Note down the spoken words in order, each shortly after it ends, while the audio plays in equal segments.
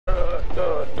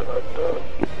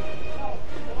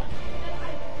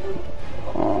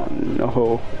Oh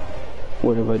no.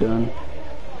 What have I done?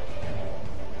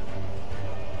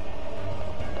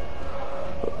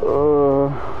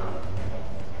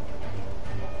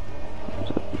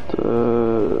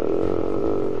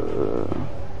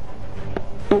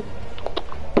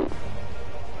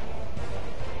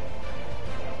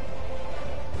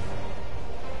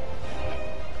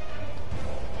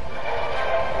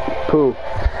 Poo.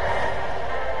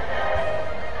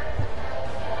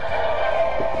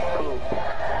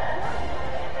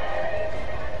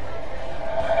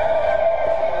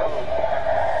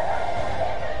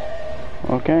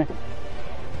 Okay.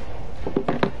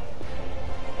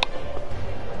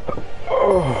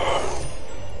 Oh.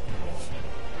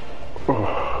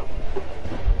 Oh.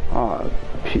 Ah,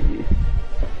 pee.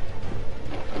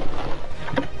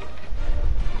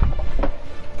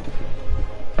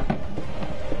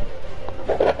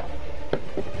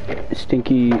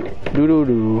 Stinky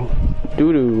doo-doo-doo.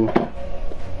 Doo-doo.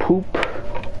 Poop.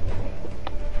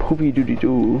 Poopy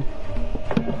doo-doo-doo.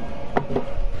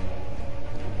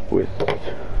 With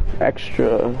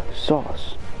extra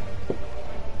sauce.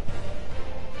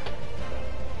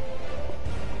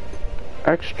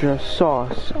 Extra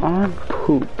sauce on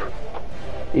poop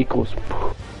equals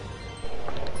poop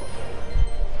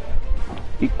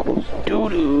equals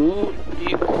doo-doo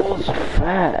equals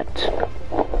fat.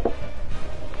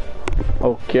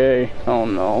 Okay, oh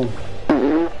no.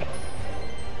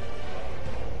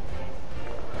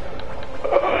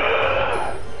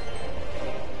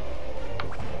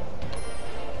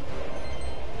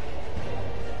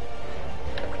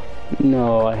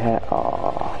 No, I had.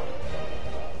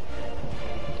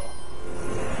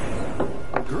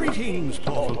 Greetings,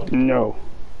 Paul. No.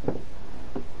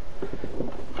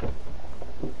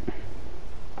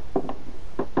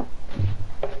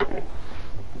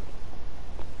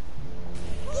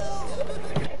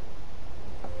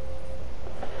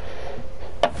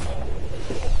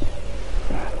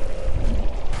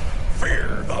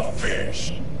 Fear the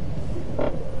fish.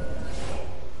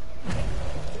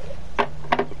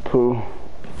 Pooh.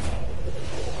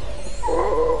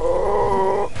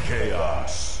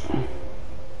 Chaos.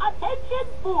 Attention,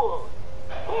 fools!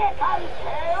 Here comes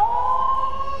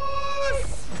chaos!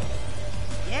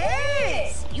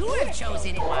 Yes, you have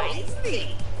chosen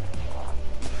wisely.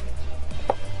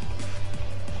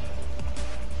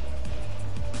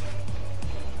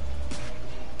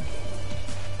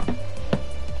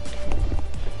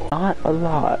 Not a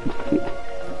lot.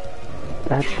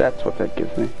 That's what that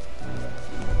gives me.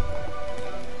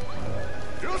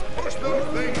 Just push those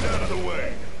things out of the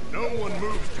way. No one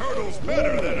moves turtles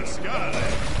better than a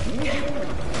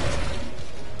Skylander.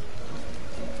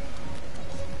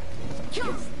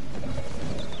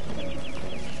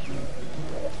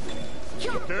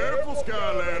 Careful,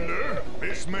 Skylander.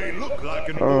 This may look like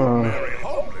an ordinary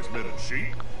homeless little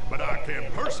sheep, but I can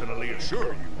personally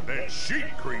assure you that sheep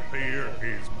creep here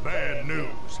is bad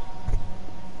news.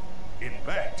 In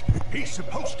fact, he's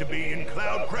supposed to be in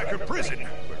Cloudcracker Prison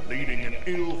for leading an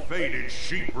ill-fated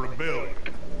sheep rebellion.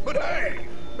 But hey,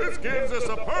 this gives us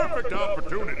a perfect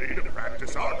opportunity to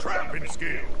practice our trapping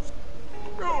skills.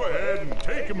 Go ahead and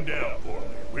take him down for me,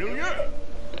 will ya?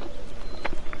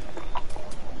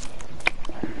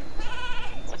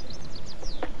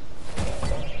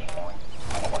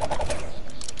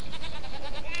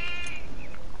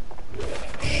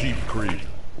 Sheep creep.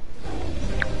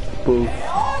 Boo.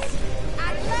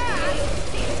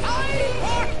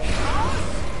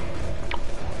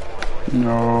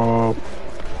 No.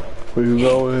 Where you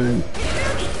going?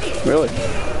 Really?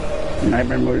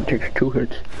 Nightmare mode takes 2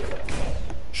 hits.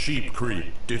 Sheep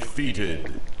creep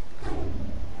defeated.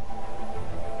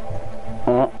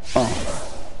 Feel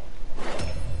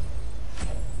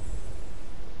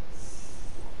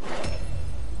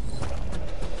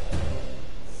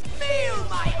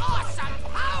my awesome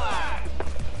power!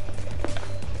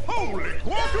 Holy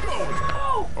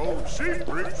guacamole! Old sheep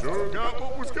creep sure got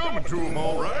what was coming to him,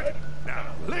 all right.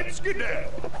 Now, let's get down.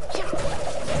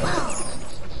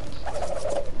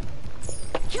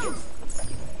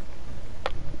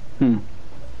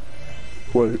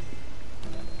 Wait.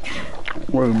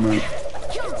 Wait a minute.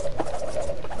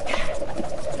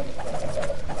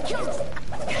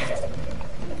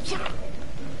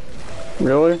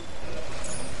 Really?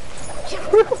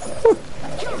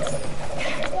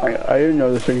 I didn't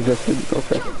know this thing existed.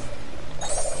 Okay.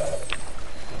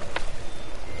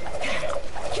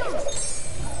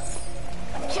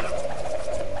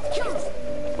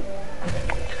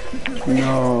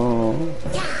 No.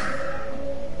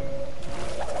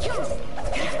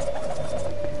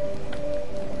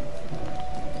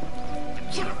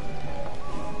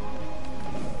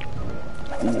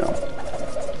 No.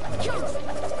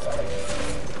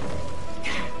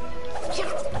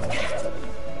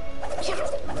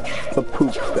 The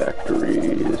poop factory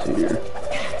is here.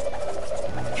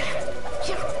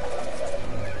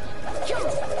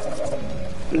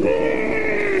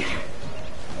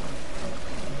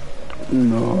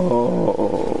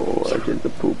 No, I did the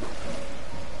poop.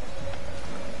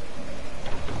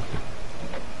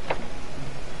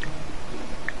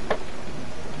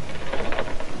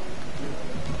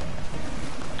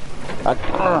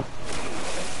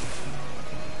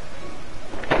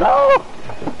 No!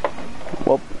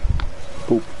 Whoop.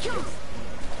 Poop.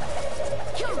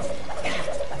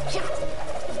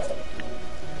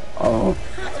 Oh.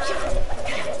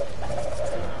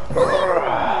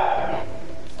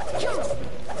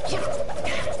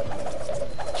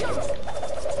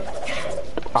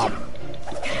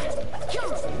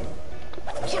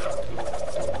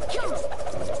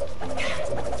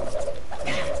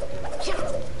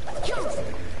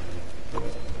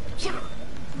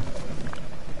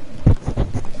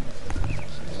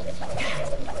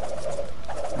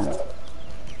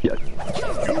 Yes.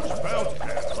 Use bounce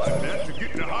pads like that to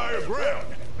get to higher ground.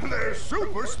 They're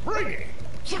super springy.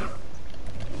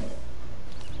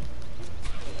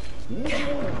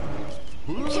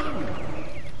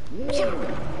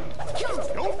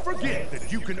 Don't forget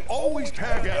that you can always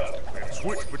tag out and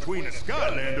switch between a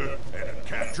Skylander and a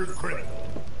captured criminal.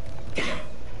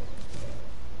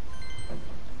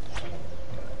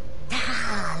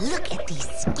 Ah, look at these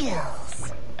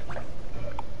skills.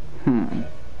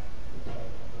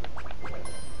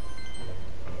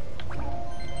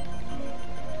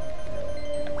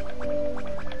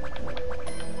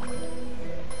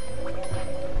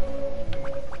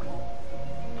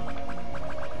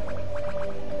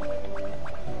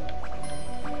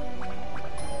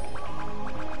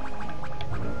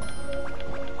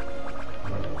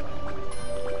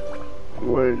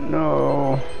 Wait,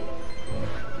 no.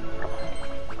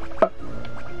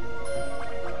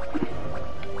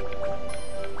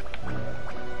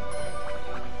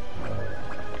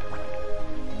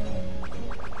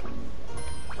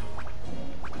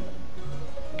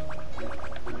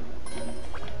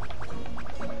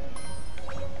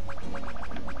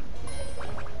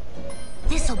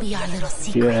 This'll be our little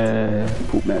secret. Yeah,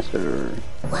 poop master.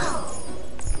 Whoa.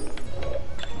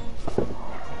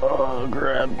 Oh,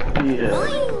 grab it.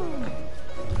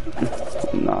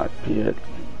 Not yet.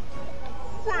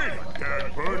 Wait a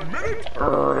dadburn minute.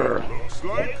 Looks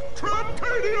like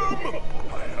Traptanium.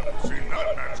 I haven't seen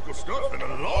that magical stuff in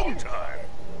a long time.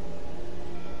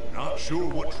 Not sure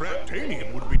what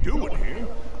Traptanium would be doing here,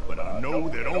 but I know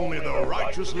that only the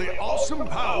righteously awesome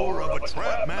power of a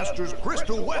Trap Master's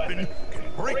crystal weapon can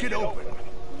break it open.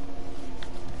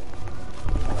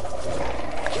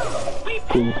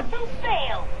 Prepare to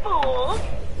fail, fools!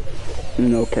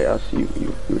 No chaos, you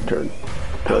return.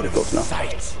 Particles now.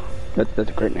 That's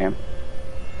a great name.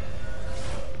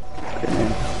 Great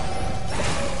name.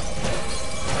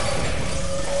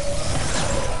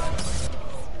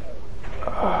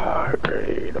 Ah,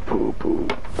 great, a poo-poo.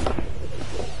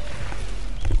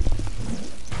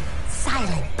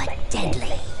 Silent but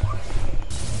deadly.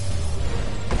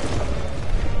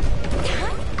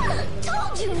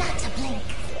 Told you not to blink.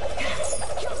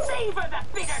 Savor the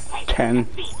bitter taste 10.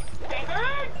 of defeat,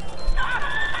 figures!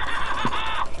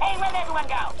 Hey, where'd everyone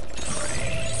go?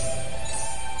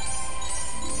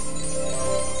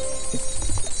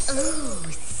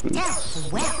 Ooh,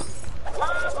 stealth wealth. Blah,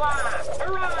 blah,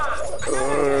 hurrah! Well,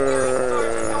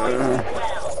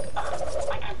 I'm so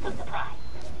surprised.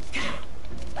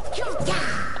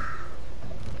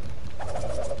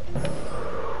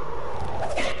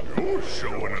 You're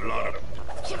showing a lot of...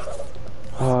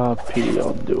 Ah, P,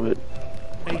 I'll do it.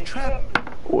 A trap.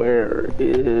 Where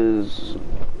is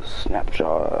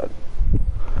snapshot?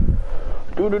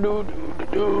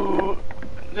 Do.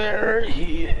 There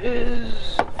he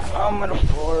is. I'm gonna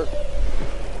fort.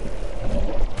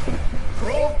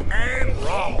 Rock and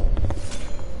roll.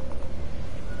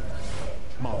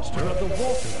 Master of the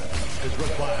Water is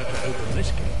required to open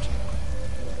this gate.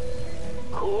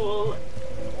 Cool.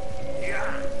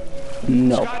 Yeah.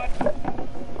 No.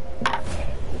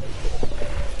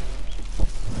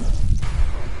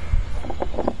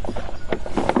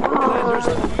 There's a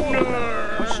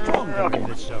water stronger in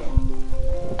this zone.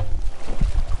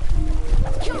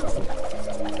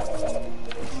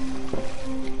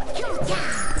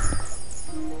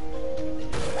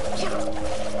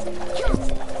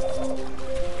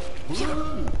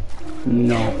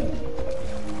 No.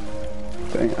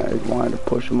 Dang, I wanted to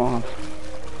push him off.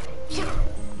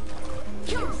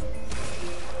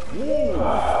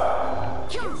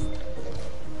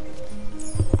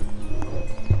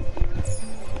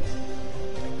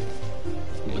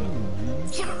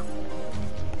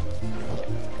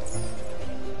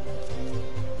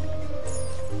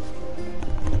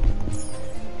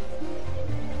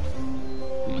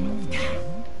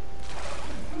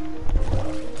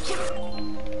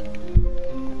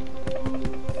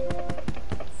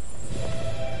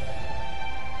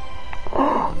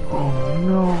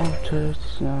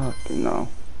 it's not. No.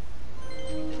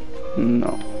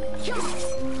 No.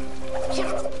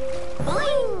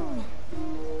 Boing!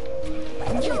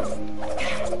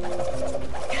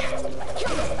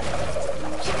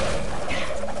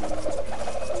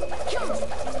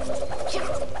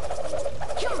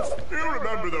 Do you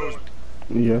remember those?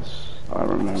 Yes, I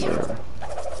remember.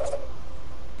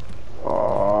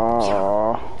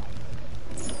 Oh.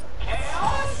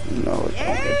 No, it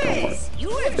Yes, you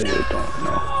were don't. It don't.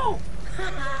 No.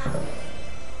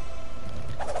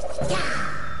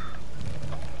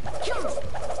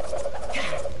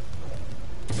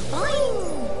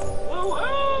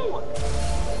 Woohoo!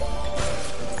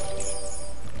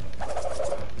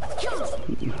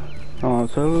 Oh,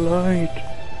 it's a light.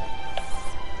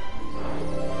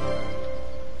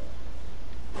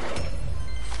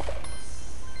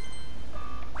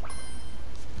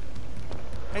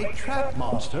 A trap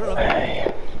master of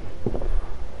Hey.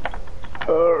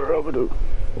 Rubadoo.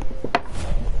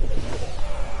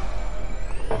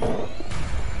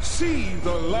 See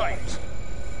the light.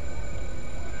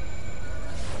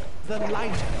 the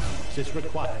lighthouse is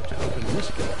required to open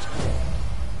this gate.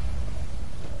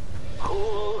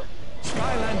 Cool.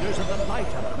 Skylanders of the light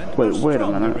element Wait, are wait a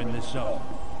stronger minute. in this zone.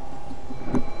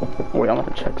 Wait, I'm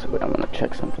gonna check something. I'm gonna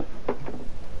check something.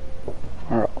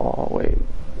 Wait.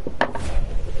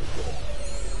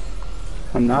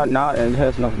 I'm not, it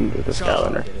has nothing to do with the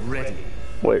Skylander. Ready.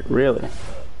 Wait, really?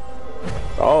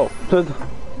 Oh,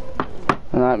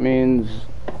 and that means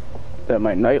that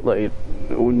my nightlight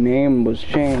name was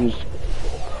changed.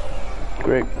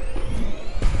 Great.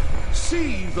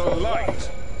 See the light.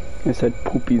 It said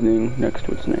poopy thing next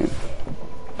to its name.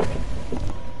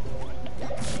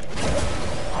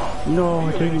 No,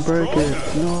 I didn't break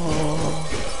it. No.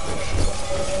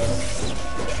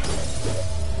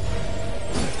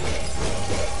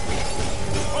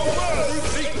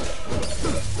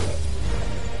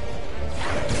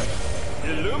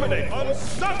 Illuminate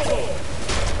unstoppable.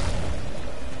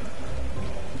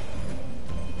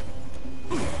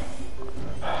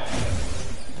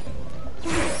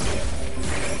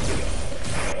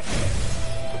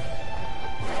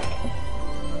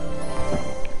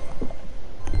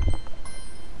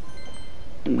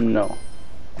 No.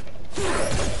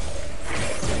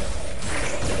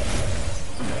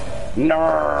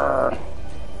 No.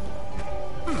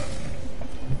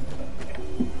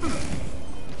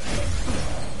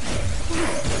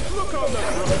 Look on the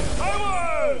front.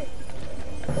 Power!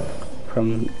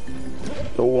 From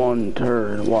the one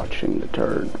turd watching the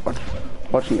turd.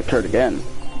 Watching the turd again.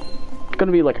 It's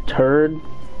gonna be like a turd,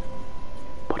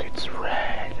 but it's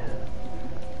red.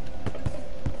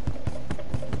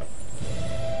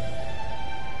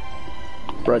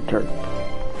 Red turd.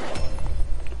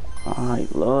 I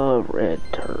love red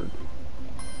turd.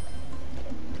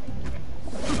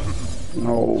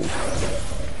 No.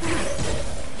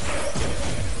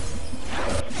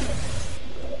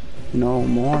 No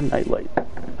more nightlight.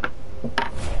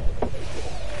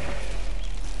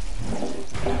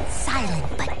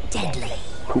 Silent but deadly.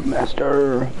 Poop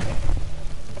master.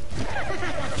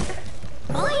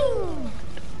 Boing!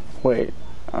 Wait.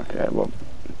 Okay, well.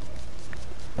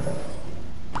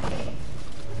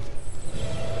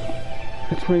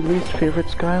 It's my least favorite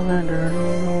Skylander.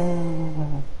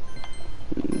 No.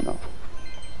 No.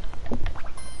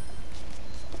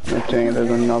 Okay, there's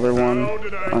another one.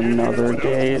 Another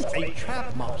gate. A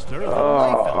trap master of the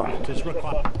light element is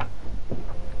required.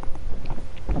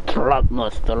 Trap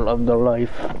master of the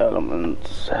life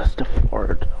elements has to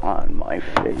fart on my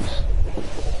face.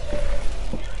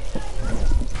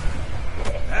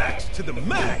 Axe to the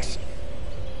max.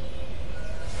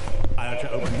 I ought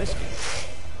to open this gate.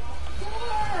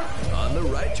 On the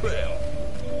right trail.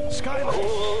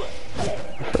 Skylanders.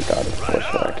 I forgot his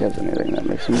pushback has anything that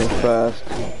makes him go fast.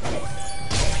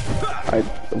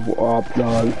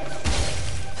 Dog.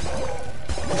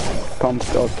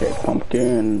 Okay,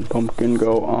 pumpkin,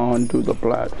 go on to the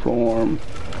platform.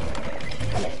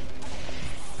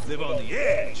 Live on the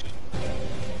edge.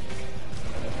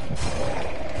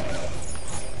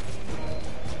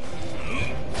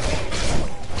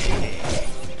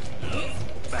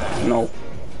 No.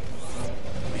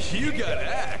 You got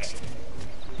axed.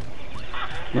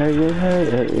 Yeah,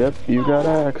 yep, you got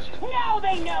axed. Now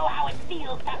they know how it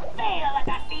feels to fail at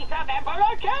the feet of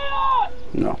Emperor Chaos!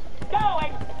 No. Go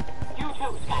and you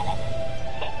too,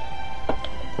 Skylanders.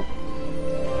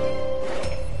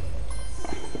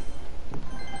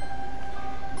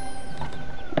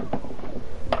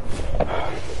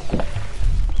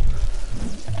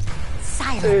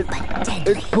 Silent but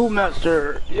deadly. It's Pooh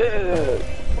Master. Yeah.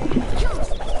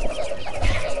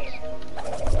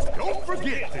 Go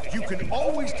forget that you can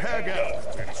always tag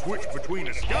out and switch between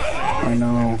a Skylander I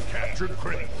know. and a captured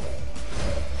criminal.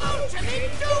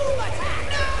 Ultimate Doom Attack!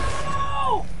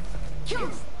 No!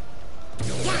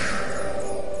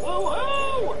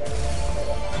 Woohoo!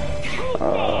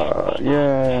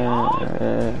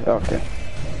 Yeah. Okay.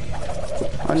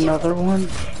 Another one?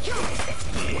 If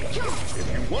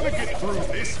you want to get through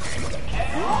this, you'll need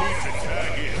to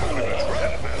tag in with the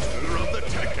Trap Master of the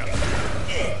Tech Element.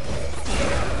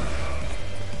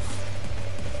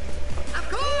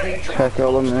 Tech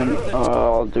element.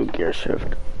 I'll do gear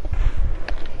shift.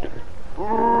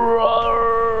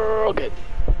 Okay.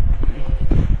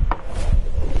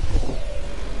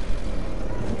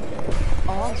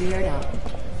 All geared up.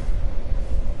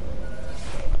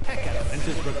 Tech element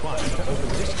is required to open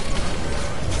this.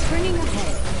 Springing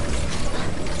ahead.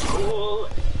 Cool.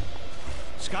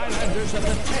 Skylanders of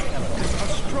the tech element are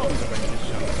stronger in this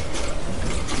zone.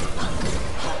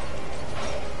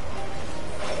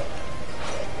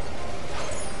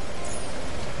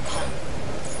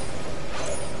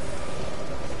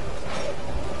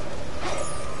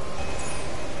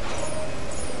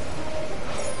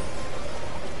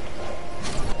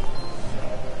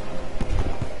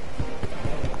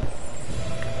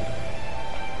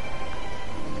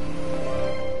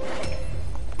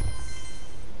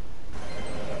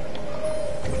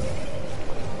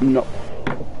 No.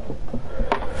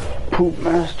 Poop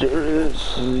Master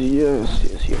is yes.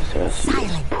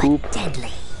 Silent Poop but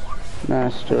deadly.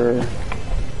 Master.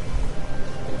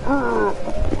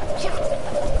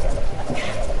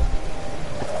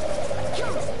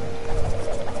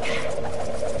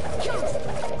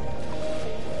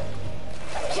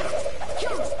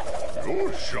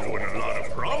 You're showing a lot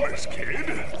of promise, kid.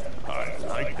 I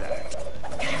like that.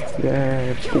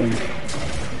 Yeah, boom.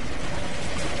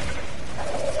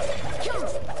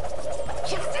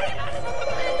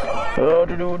 Oh,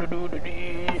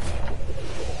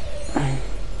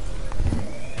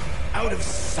 Out of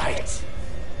sight.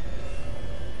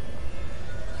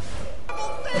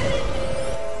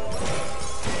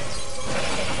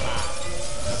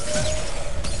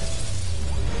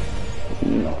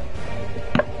 no.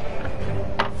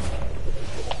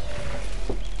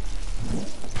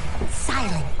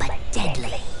 Silent but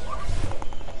deadly.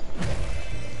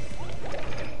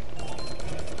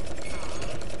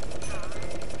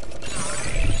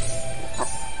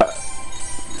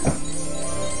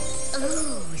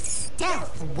 Ooh,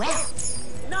 stealth well.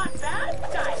 Not bad,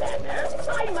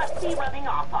 Skylander. I must be rubbing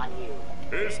off on you.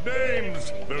 His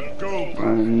name's the Gober.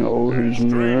 I know his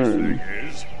Strange name. thing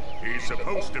is, he's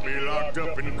supposed to be locked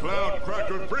up in Cloud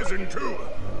Cracker Prison too.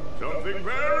 Something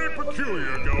very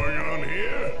peculiar going on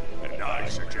here, and I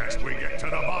suggest we get to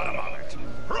the bottom of it.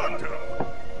 Pronto!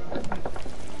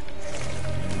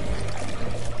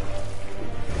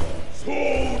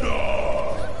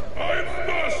 Soda! I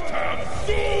must have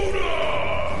soda!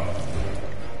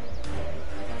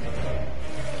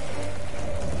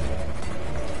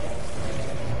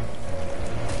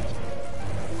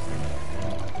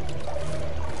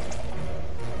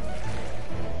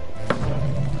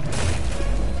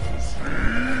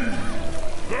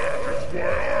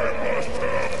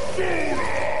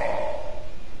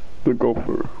 The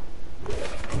gopher.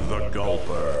 The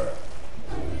Gulper.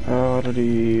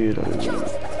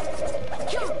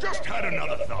 Just had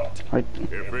another thought.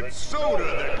 If it's soda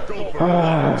that Gulper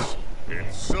wants,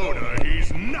 it's soda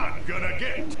he's not gonna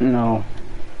get. No.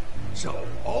 So,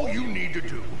 all you need to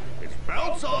do is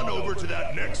bounce on over to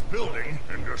that next building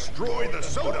and destroy the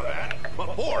soda vat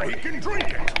before he can drink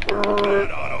it.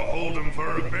 That ought to hold him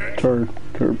for a bit. Turn,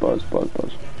 buzz.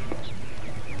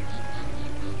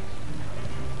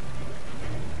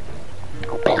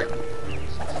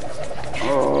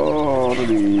 Oh,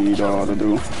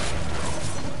 do.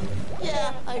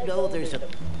 Yeah, I know there's a...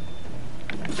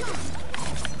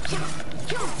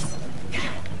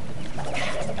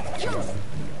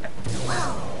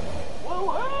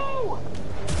 Woohoo!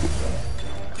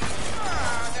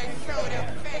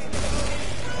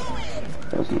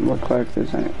 Doesn't look like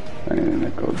there's anything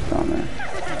that goes down there.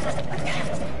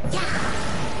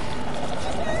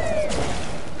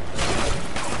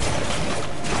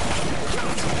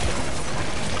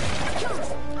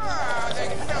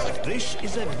 This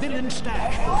is a villain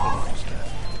stash, Quartermaster.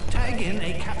 Tag in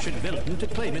a captured villain to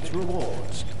claim its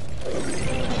rewards.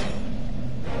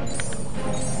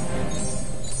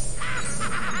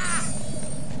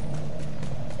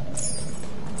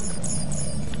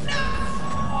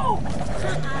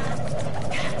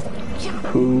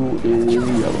 Who is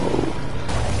yellow?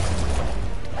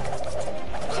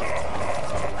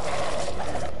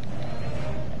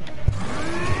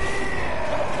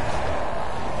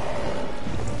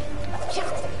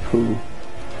 Who?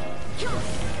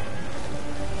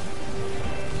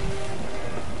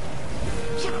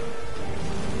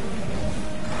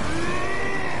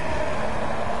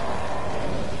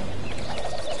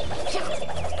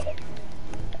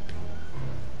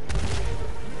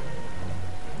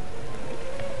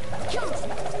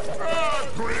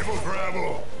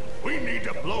 Gravel. We need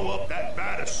to blow up that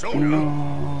vat of soda.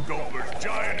 No. Gopher's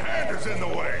giant hand is in the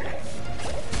way. Yep,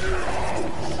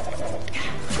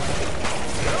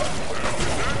 that's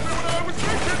exactly what I was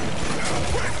thinking. Now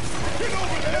quick, get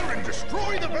over there and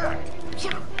destroy the vat.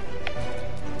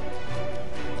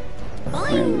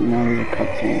 And now there's a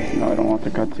cutscene. No, I don't want the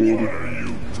cutscene. What are you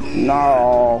doing?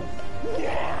 No.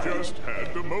 Just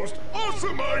had the most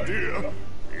awesome idea.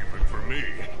 Even for me.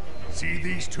 See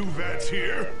these two vats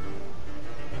here?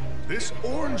 This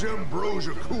orange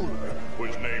ambrosia cooler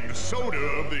was named Soda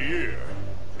of the Year.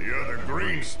 The other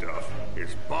green stuff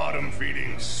is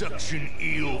bottom-feeding suction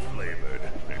eel flavored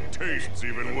and tastes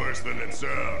even worse than it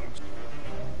sounds.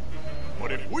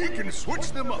 But if we can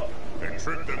switch them up and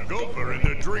trick the gopher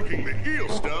into drinking the eel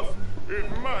stuff, it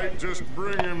might just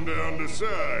bring him down to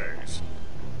size.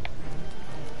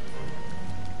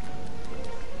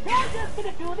 You're just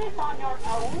gonna do this on your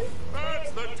own?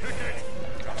 That's the ticket.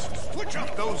 Just switch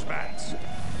up those vats.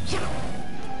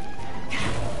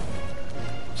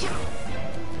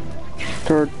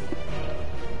 Turd.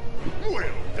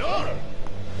 Well done.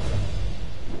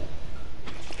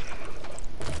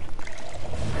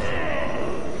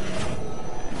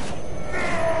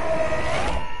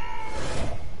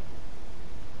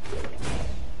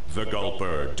 The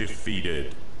Gulper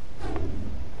defeated.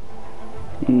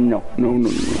 No, no, no, no.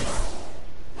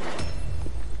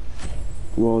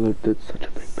 Whoa, that's such a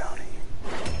big bounty.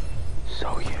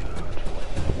 So huge.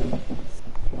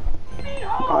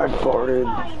 I farted.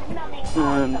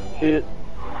 And it...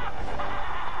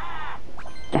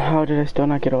 How did I still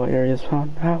not get all areas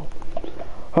found? How?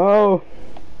 Oh!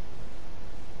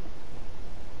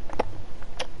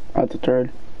 That's a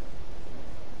turd.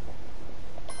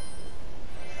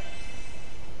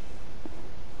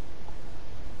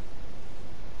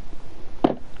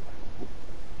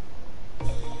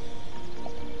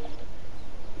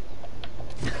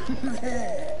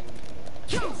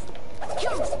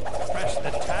 Press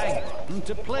the tag button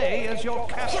to play as your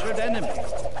captured enemy.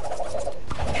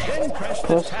 Then press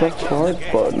the tag forward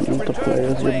button to play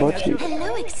as your butt cheeks.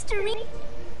 Hello, exterminate.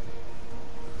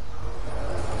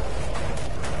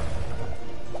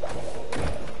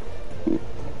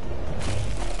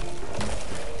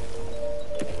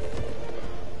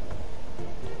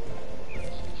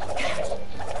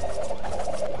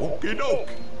 Okie doke.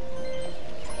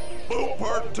 Boat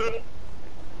part two.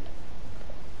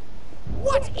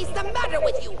 What is the matter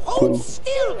with you? Hold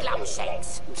still,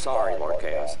 Glumshanks. I'm sorry, Lord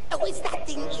Chaos. Oh, is that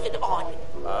thing even on?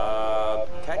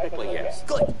 Technically, yes.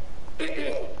 Good.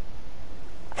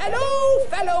 Hello,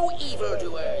 fellow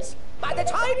evildoers. By the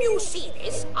time you see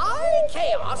this, I,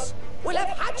 Chaos, will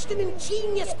have hatched an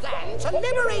ingenious plan to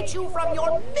liberate you from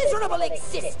your miserable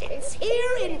existence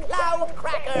here in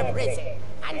Cloudcracker Prison.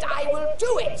 And I will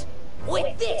do it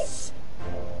with this.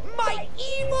 My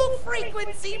evil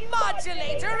frequency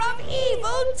modulator of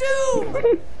evil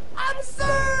doom!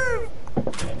 Observe!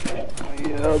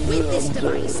 With this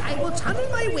device, I will tunnel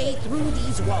my way through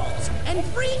these walls and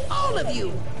free all of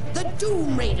you, the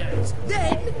Doom Raiders.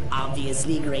 Then,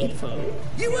 obviously grateful,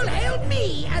 you will hail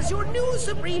me as your new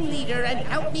Supreme Leader and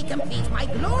help me complete my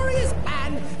glorious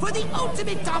plan for the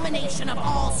ultimate domination of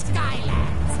all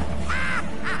Skylands.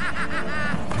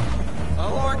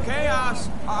 Lord Chaos,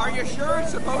 are you sure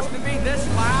it's supposed to be this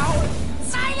loud?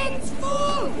 Silence,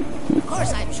 fool! Of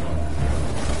course I'm sure.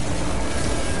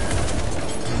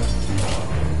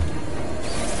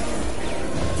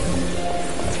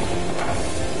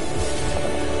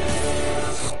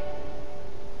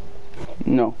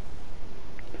 No.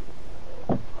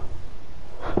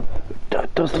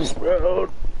 That doesn't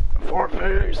sprout. Fort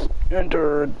face.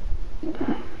 Entered.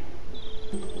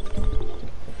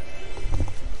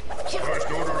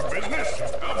 First order of business?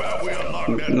 How about we unlock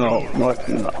that No, door? what?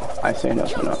 No. I say no,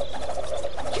 no.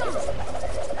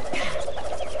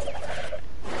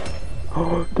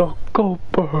 Oh, the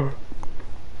gopher.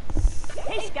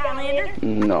 Hey, Skylander.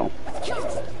 No.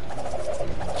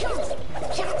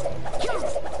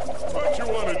 What you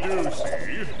want to do,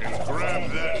 see, is grab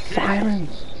that key.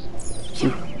 Silence.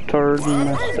 You turd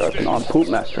master. No, I'm poop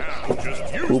master. Now,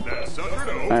 just use Poop that sucker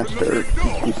to open master. the big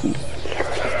door.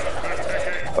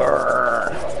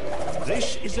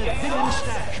 This is a villain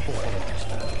stash,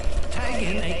 Quartermaster. Tag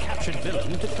in a captured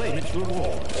villain to claim its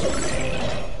rewards.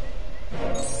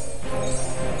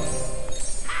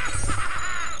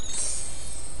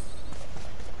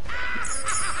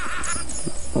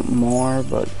 more,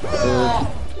 but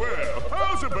Well,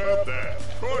 how's about that?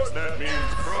 Of course, that means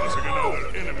crossing another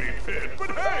enemy pit,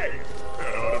 but hey,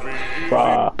 that ought to be easy.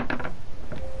 bruh.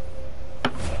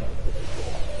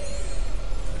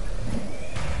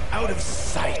 Out of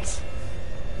sight.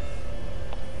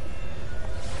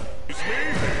 It's me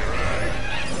there, right?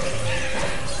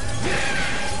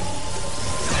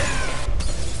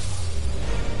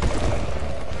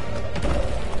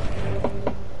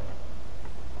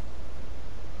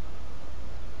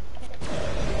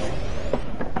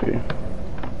 Okay.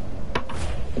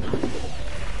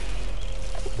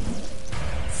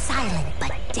 Silent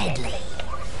but deadly.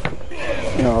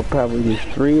 You know, I'll probably do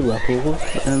 3 levels,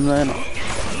 and then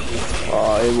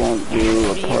I won't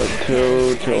do a part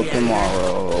 2 till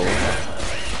tomorrow.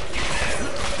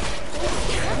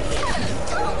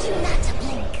 Told you not to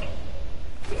blink.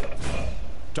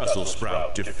 Tussle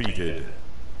Sprout defeated.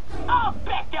 I'll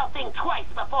bet they'll think twice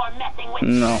before messing with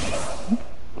No.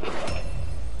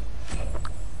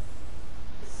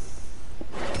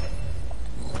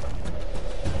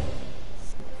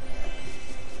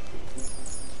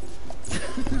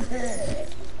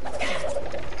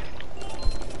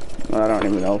 I don't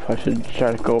even know if I should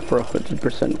try to go for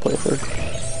 100% playthrough.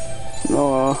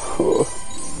 No,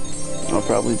 I'll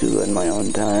probably do it in my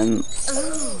own time. Ooh,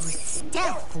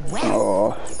 stealth well. Oh,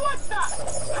 What the?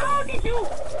 How did you?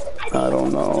 I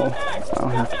don't know. I'll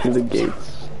have to do the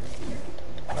gates.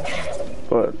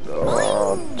 But,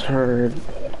 oh, turd.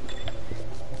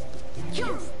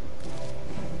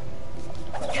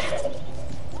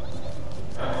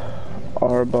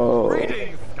 Arbo.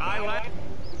 Greetings, Skylanders.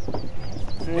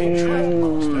 A trap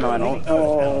monster I don't with the know.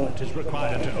 Earth element is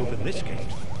required to open this gate.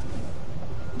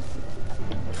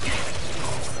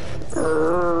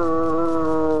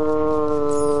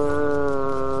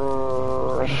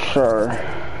 Sure.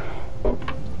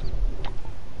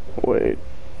 Wait.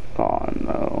 Oh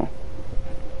no.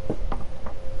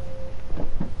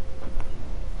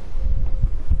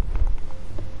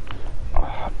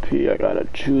 P, I gotta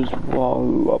choose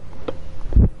wall up.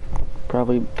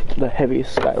 Probably the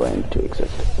heaviest Skyland to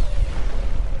exist.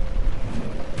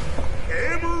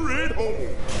 Hammer it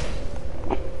home.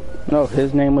 No,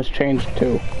 his name was changed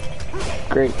too.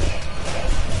 Great.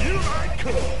 Here I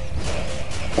come.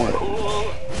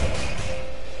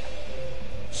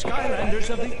 Skylanders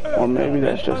of the Earth Or maybe element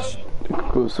that's just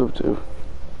exclusive to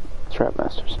Trap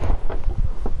Masters.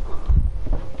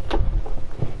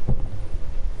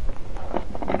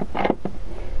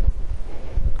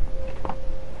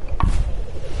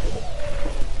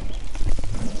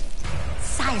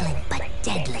 Silent but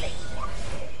deadly.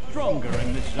 stronger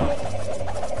in this zone.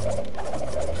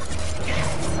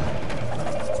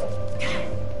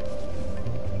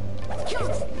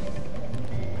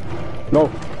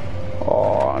 No.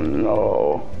 Oh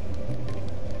no.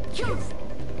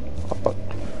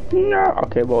 No.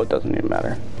 Okay, well it doesn't even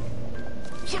matter.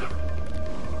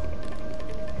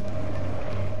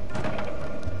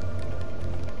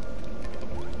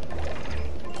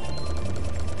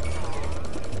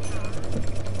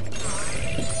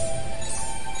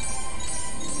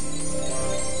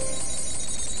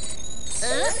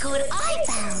 Look what I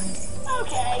found.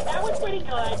 Okay, that was pretty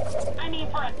good. I mean,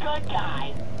 for a good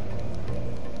guy.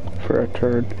 For a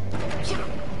turd.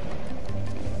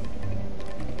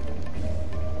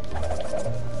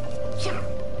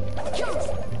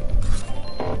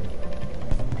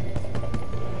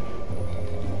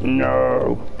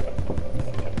 No.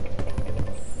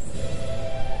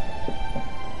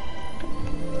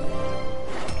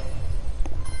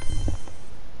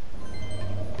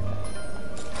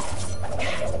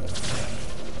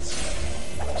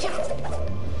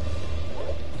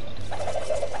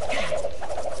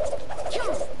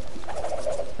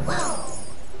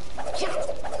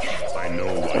 I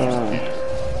know why you're here.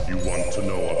 You want to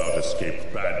know about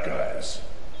escaped bad guys.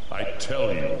 I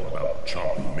tell you about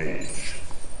Chompy Mage.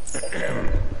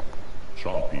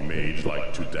 Chompy Mage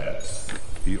liked to dance.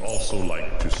 He also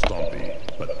liked to stompy,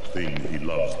 but the thing he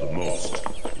loves the most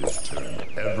is turn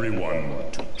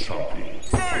everyone to Chompy.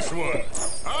 Nice one!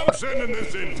 I'm sending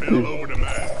this intel over to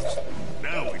Max.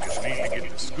 Now we just need to get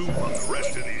the scoop on the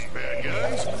rest of these bad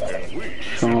guys, and we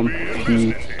should be in Chompy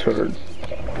business here. turd.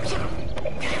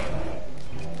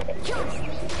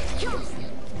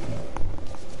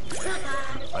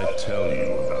 I tell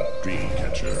you about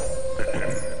Dreamcatcher.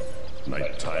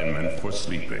 Nighttime meant for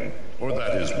sleeping, or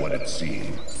that is what it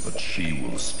seems. But she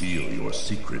will steal your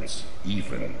secrets,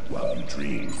 even while you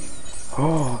dream.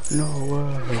 Oh, no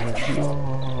way,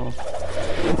 no.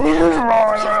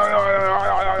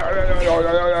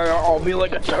 I'll be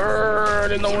like a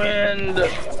turd in the wind.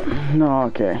 No,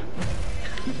 okay.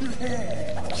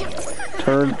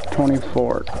 Turd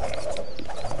 24.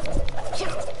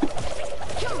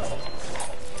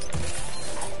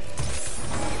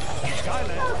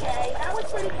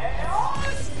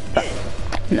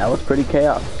 Okay, that was pretty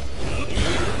chaos.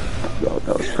 That was pretty chaos.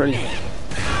 That was pretty.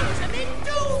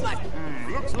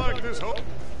 Looks like this whole...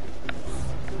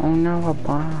 Oh no, a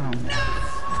bomb.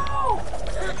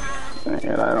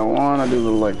 And I don't want to do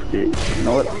the life gate. You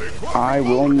know what? I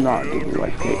will not do the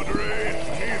life gate.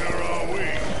 Neither are we.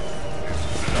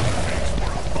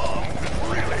 This bomb could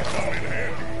really come in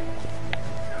handy.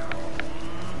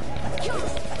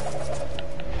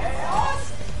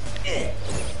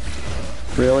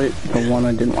 Really? The one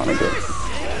I didn't want to do.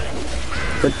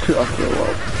 It's too up here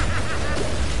low.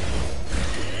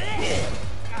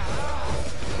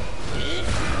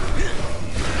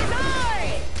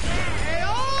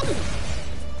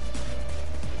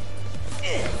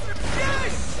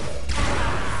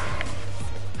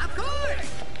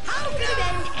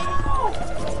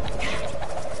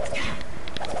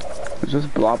 It's just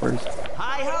blobbers.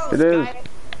 It is.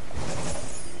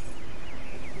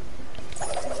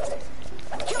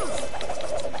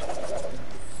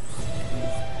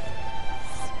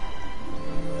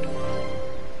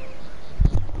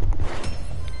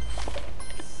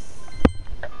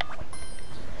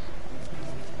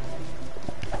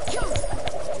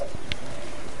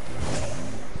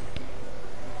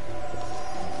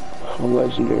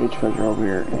 Legendary treasure over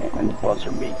here, and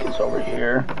buzzer beak is over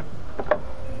here.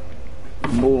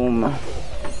 Boom.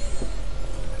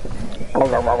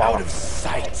 Out of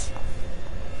sight.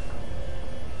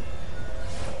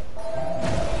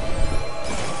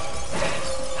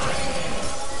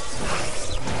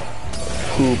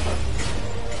 Poop.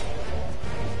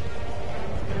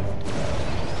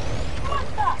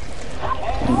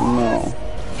 No.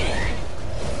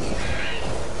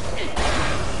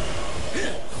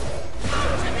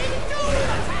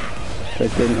 That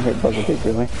didn't hit buzzer beak,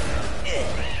 really.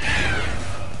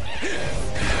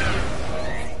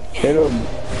 Hit him.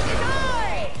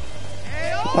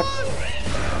 What?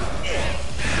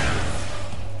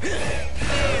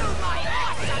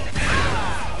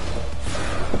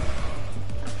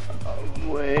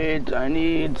 Wait, I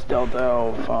need stealth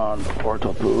elf on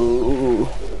portal poo.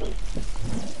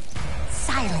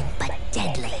 Silent but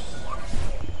deadly.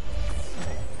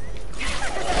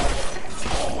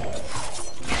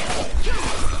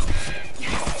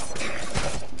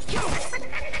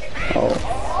 Oh.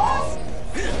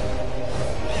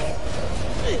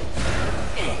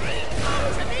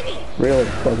 Really?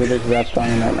 Buzzer beak's that strong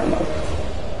in that mode.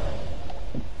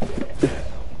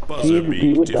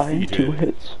 He would die in 2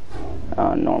 hits.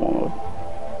 Normal mode.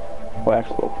 Well,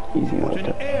 actually, easy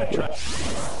mode.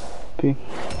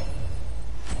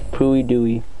 Pooey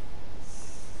Dooey.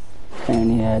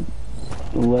 And he had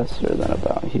lesser than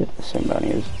about. He had the same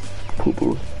bounty as Poo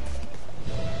Poo.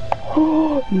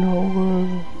 Oh,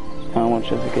 no. How much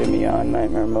does it get me on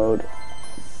nightmare mode?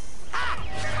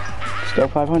 Still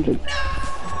 500.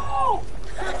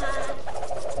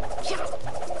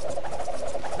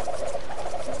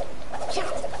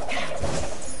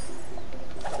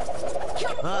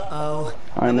 Uh-oh.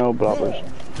 I know, blobbers.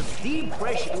 The steam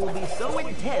pressure will be so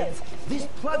intense, this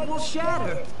plug will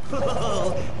shatter.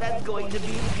 Oh, that's going to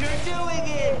be pure doing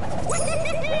it.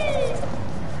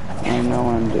 I know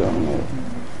I'm doing it.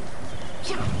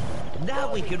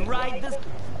 Now we can ride this.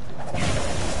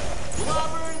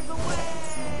 Blobbers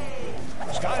away!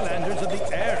 Skylanders of the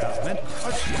air element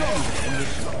are stronger in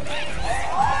this zone.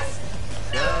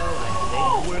 So I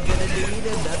think we're gonna need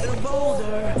another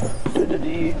boulder.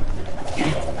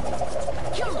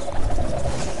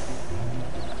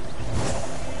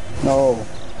 No.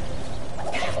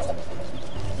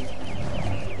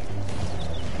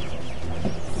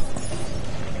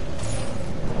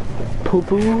 Poo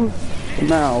poo.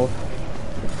 Now.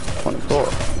 24.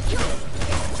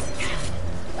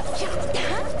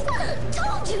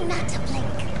 Told you not to blink.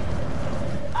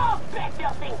 I'll bet they'll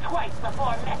think twice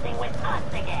before messing with us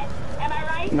again. Am I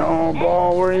right? No,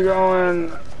 ball, where are you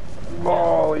going?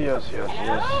 Ball, yes, yes,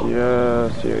 yes,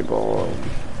 yes, yeah, ball.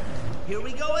 Here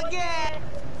we go again.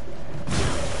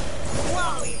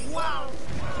 Wowie, wow.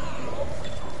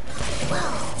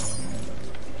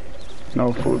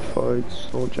 No food fights,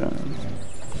 slow jam.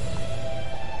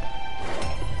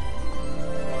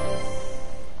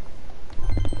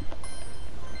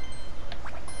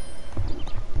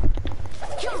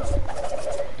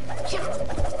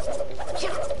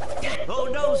 Oh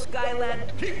no,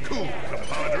 Skyland. Keep cool,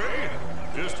 compadre.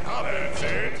 Just holler and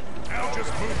say it. I'll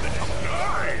just move the...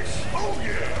 Nice! Oh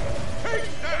yeah! Take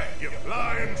that, you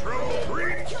flying troll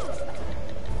creep!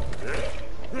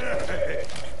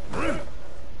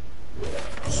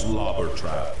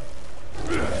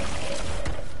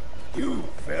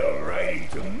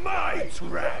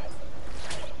 trap.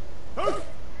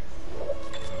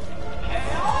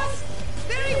 Chaos?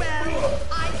 Very well.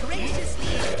 I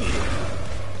graciously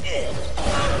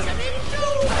ultimate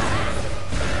doom attack.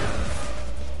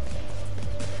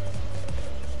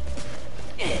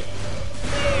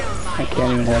 I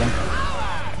can't even hit him.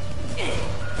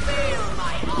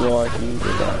 Well, I can do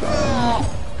that.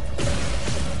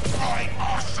 My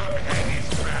awesome head is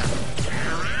back.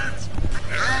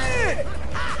 Hear it?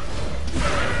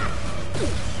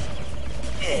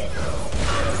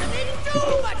 Ultimate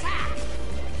doom attack.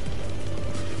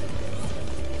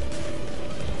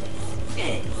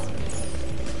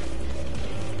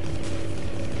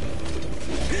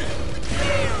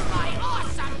 Feel my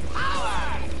awesome power.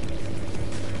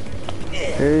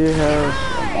 Here you have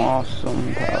some awesome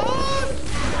power.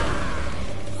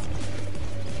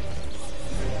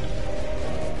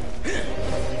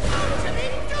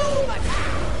 Ultimate doom attack.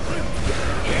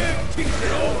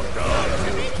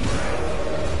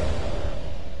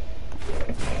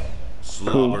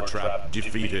 Slobber Trap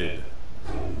defeated.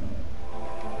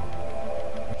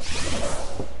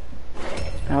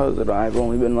 How is it? I've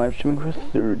only been live streaming for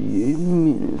 38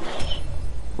 minutes.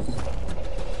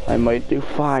 I might do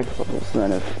 5 levels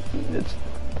then if it's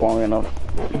long enough.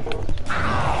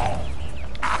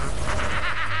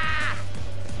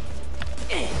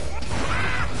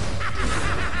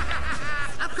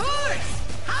 Of course!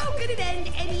 How could it end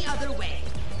any other way?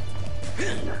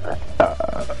 Well,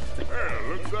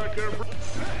 looks like they're...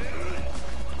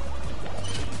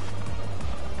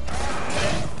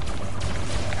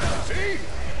 See?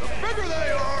 The bigger they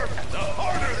are, the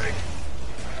harder they...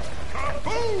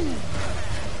 Kaboom!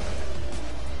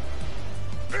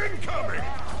 Incoming!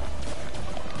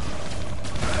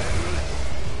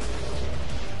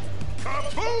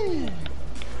 Kaboom!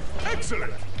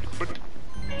 Excellent! But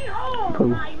Behold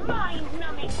my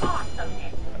mind-numbing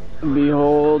awesomeness.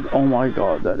 Behold, oh my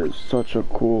god, that is such a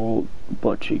cool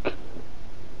butt cheek.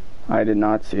 I did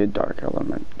not see a dark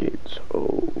element gate,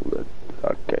 so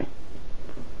okay.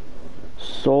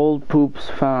 Soul poops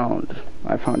found.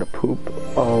 I found a poop.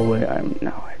 Oh wait, I think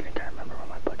I remember where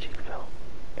my butt cheek fell.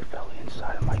 It fell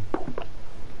inside of my poop.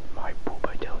 My poop,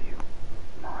 I tell you.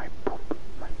 My poop.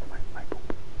 My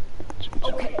poop.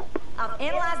 Okay, I've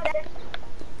analyzed that.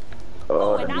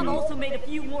 Oh, and I've also made a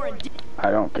few more.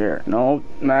 I don't care. No,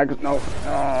 Max, no.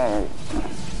 No.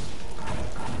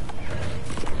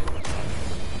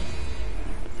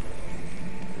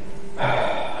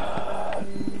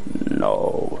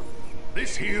 No.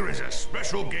 this here is a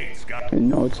special gate, Scott.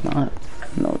 No, it's not.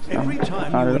 No, it's not. Every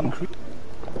time Not you at all.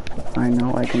 I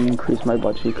know I can increase my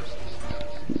butt cheek.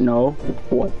 No.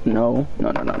 What? No.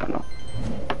 No, no, no, no, no.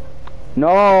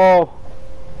 No!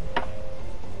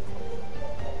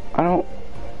 I don't...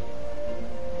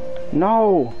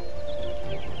 No!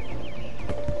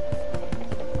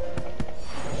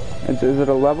 Is it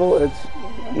a level? It's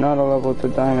not a level, it's a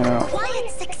diamond. Quiet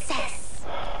success.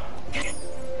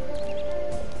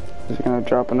 Is it gonna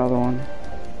drop another one?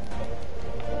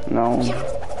 No.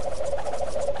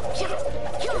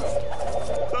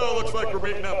 Oh, looks like we're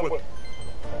meeting up with...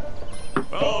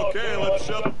 Okay, let's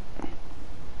shove...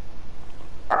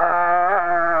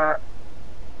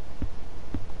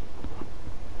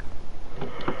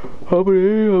 Hubby.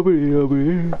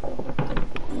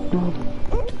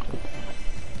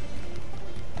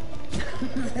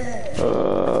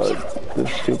 The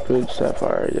stupid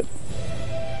sapphire, yep.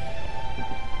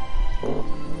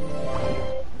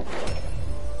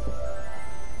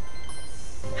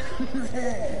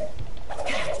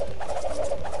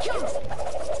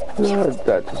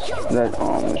 That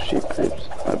sheep creeps,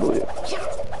 I believe.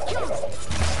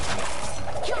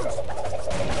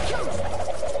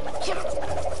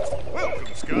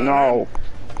 Welcome, Scott. No.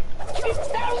 It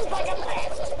sounds like a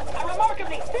plan. A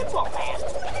remarkably simple plan,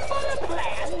 but a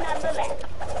plan nonetheless.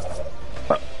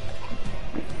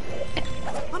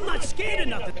 I'm not scared of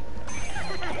nothing.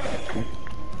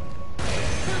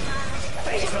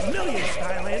 Thanks a million,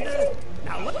 Skylander.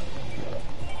 Now look.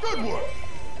 Good work.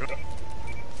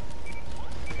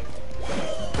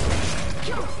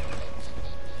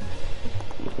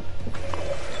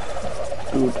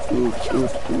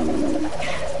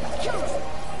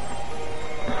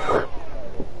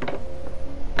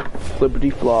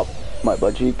 Flippity flop, my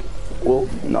butt cheek will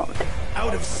knock.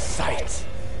 Out of sight.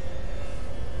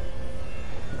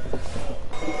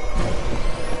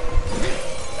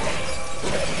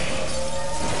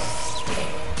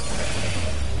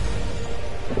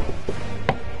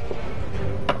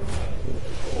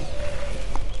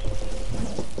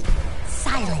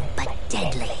 Silent but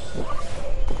deadly.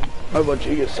 My butt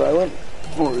cheek is silent,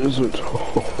 or is it?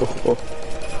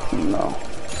 No.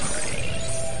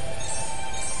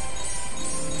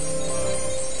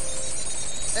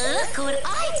 Look what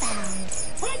I found.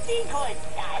 Pretty good,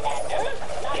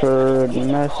 Skylanders. Turd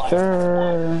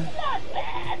master. Not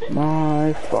bad.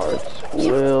 My farts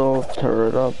will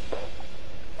turd up.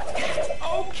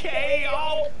 Okay,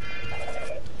 I'll...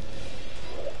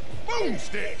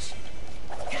 Boomsticks!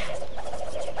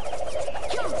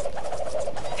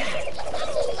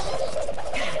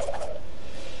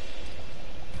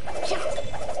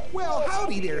 Well,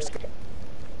 howdy there, Sky.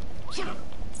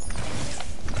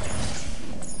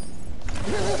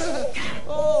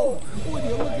 Oh, would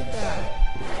you look at that?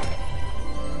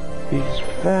 He's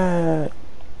fat.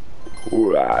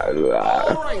 All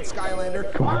right, Skylander.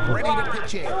 I'm ready to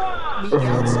pitch in. Meet me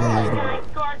outside. I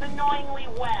scored annoyingly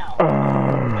well.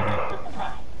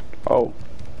 Oh.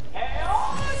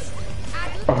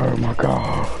 Oh my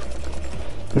god.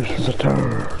 This is a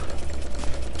turd.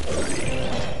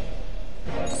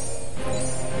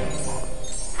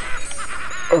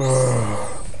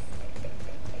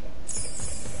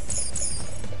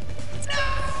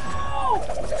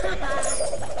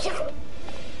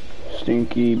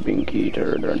 Stinky, binky,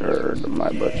 turd, turd.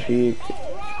 My butt cheek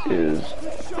is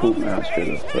Poop Master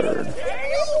the Third.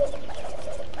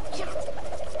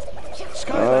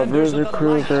 Bruiser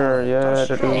Cruiser, yeah,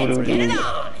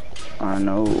 I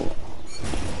know.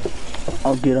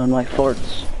 I'll get on my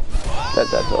farts.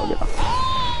 That's all I'll get on.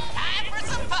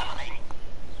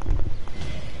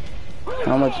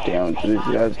 How much damage do these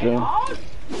guys do?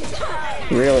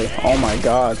 Really? Oh my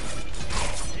god.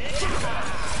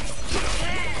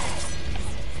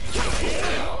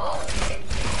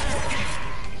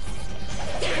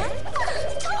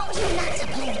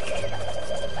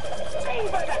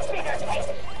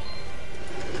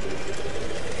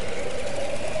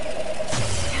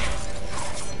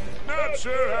 Not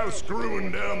sure how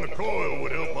screwing down the coil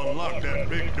would help unlock that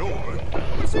big door.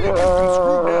 See if you can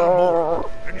screw down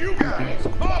more. And you guys,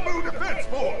 Babu Defense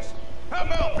Force, how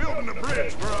about building a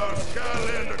bridge for our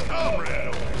Skylander comrade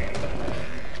over here?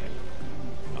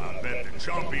 I bet the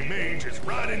chompy mage is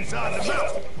right inside the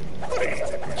mountain. But even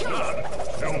if he's not,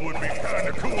 still would be kind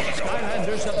of cool to go.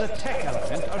 Skylanders of the tech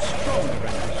element are stronger in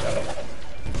themselves.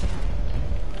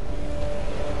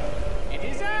 It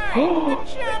is I,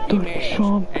 the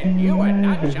Chompy Mage. And you are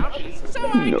not chumpies, so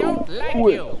I don't like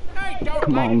you. I don't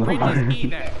like bridges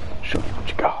either. Show me what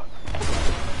you got.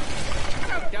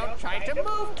 So don't try to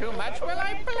move too much while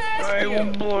I blast I you.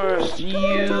 will blast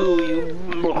you,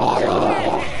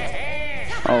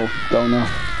 Oh, don't know.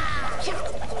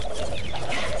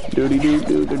 Doody doo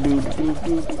doo doo doo doo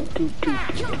doo doo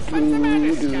Blasted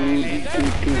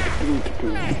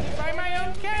by my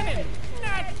own cannon.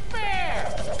 Not fair.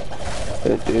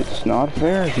 It's not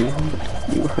fair. You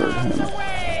heard him.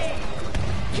 Away.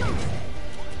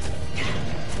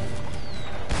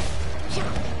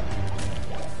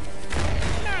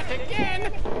 Not again.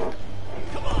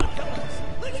 Come on,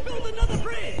 let's build another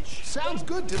bridge. Sounds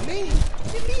good to me.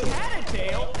 If he had a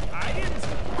tail, I didn't.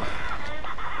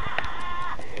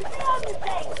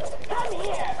 Come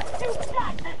here. You've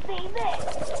got to see this.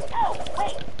 Oh,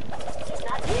 wait. He's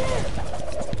not here.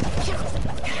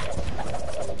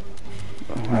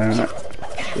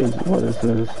 What is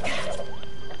this?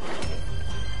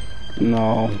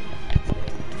 No.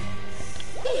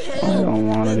 I don't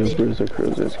want to do Bruiser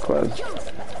Cruiser's quest.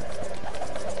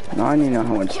 Now I need to know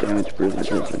how much damage Bruiser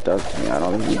Cruiser does to me. I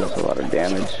don't think he does a lot of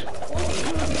damage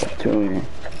to me.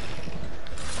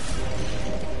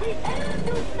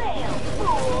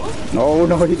 No,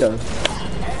 he does.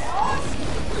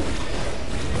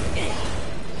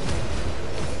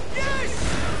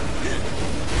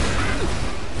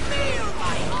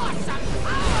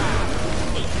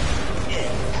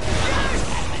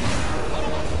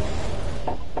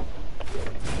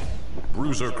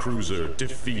 Bruiser Cruiser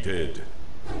defeated.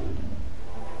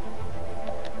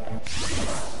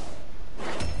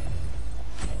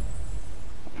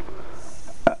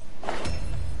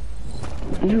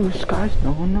 You guys,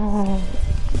 no.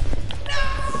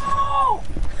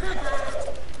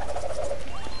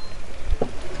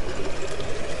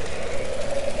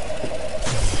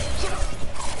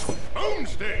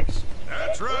 Boomsticks!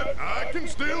 That's right, I can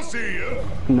still see you.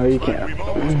 No, you can't.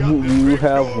 You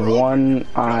have one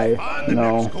eye.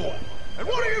 No. And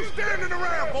what are you standing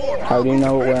around for? How do you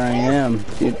know where I am?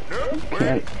 You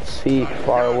can't see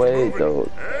far away, though.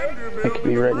 I could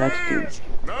be right next to you.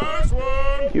 Nice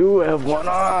one. You have one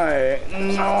eye.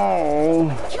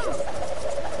 No.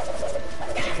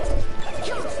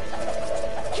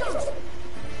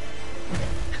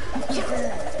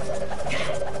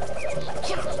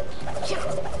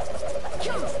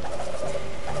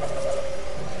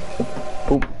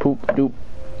 Poop, poop, doop.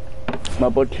 My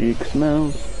butt cheek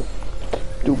smells.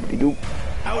 Doopty doop.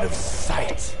 out of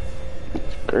sight.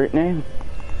 Great name.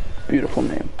 Beautiful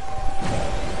name.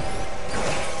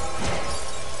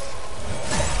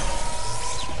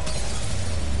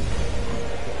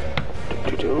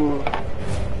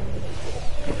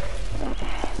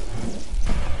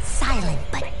 Silent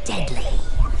but deadly.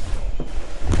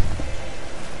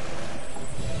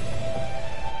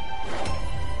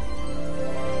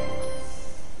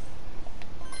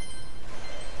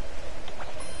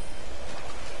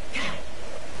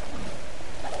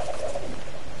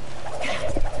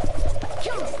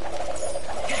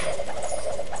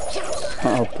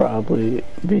 I'll probably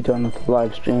be done with the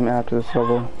live stream after this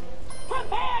level.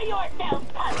 Prepare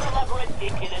yourself, puzzle of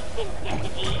ridiculous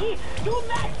simplicity, to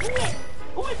match wit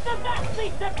with the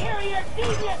vastly superior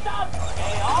genius of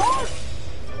chaos.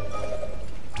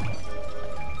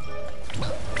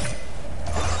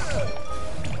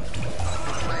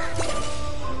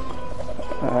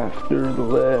 After the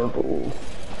level.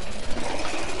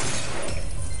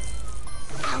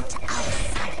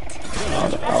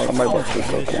 Out of my box is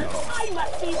okay. I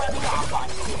must be rubbing off on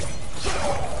you.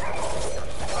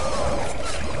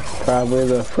 Probably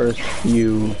the first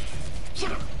few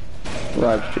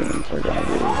live streams are gonna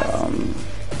be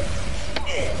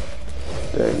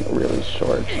they're really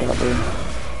short, probably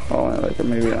only like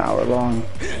maybe an hour long.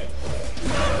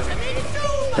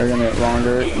 They're gonna get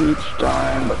longer each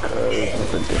time because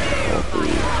of the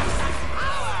difficulty.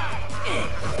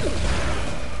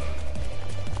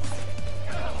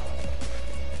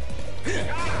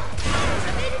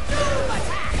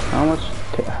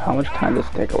 How much time does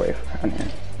it take away from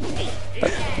here?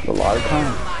 That's a lot of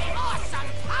time.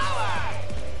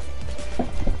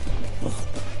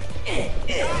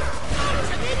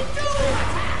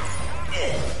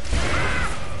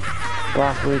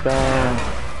 Broccoli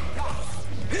guy.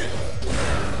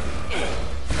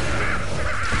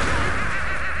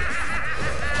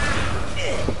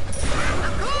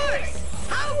 Of course!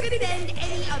 How could it end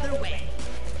any other way?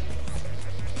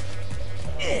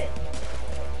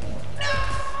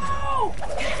 No!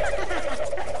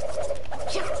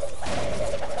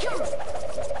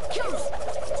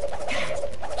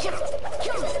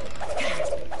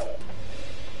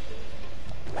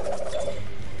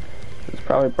 It's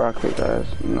probably broccoli guys.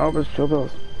 No, but still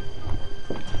those.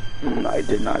 I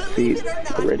did not see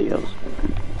the radios.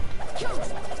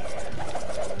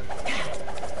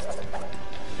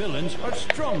 Villains are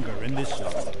stronger in this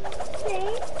zone. See?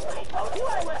 I told you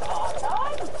I was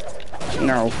awesome.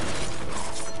 No.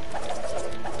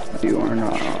 You are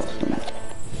not awesome.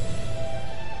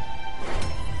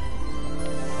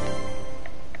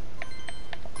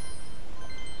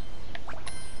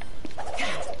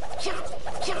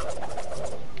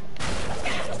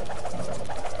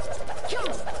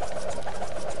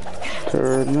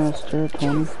 Third Master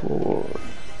 24.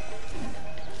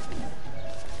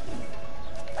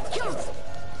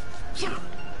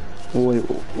 Wait,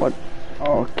 what?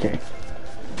 Okay.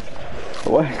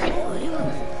 What?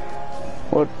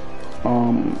 What?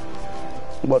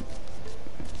 What?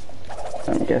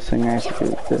 I'm guessing I have to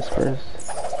do this first.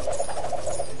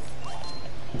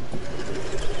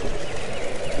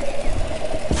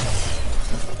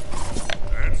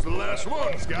 That's the last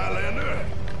one, Skylander.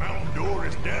 Mountain door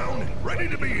is down and ready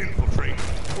to be infiltrated.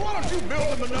 Why don't you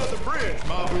build them another bridge,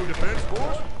 Mabu Defense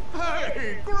Force?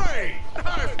 Hey, great!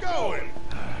 Nice going!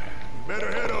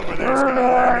 Better head over there,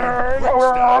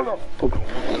 Skylander.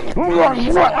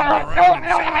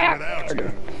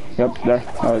 Yep,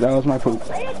 that was my poop.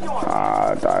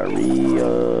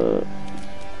 Diarrhea.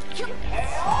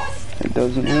 It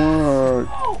doesn't work.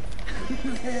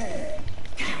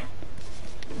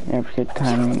 Yeah, forget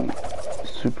timing.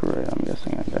 Super rate, I'm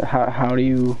guessing. How do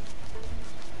you...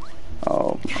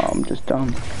 Oh, I'm just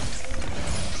dumb.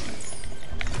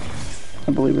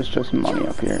 I believe it's just money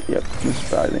up here. Yep, this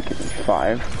is, I think it's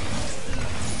 5.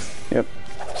 Yep.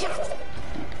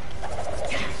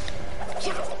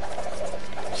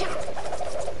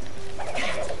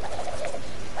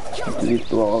 These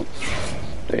blocks,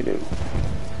 they do.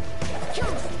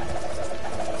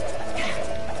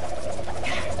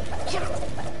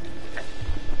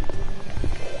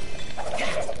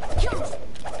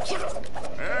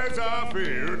 As I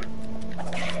feared.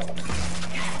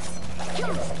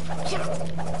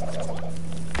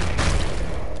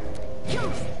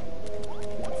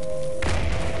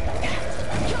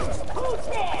 Who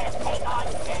dares take on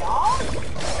chaos?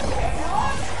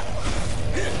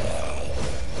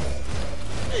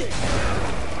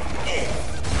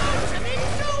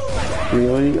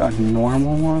 Really? A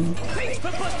normal one? Thanks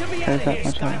for busting me out There's of that here,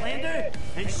 much time. Skylander.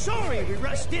 And sorry we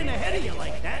rushed in ahead of you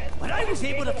like that, but I was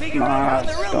able to figure My out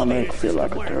how their stomach elevator feel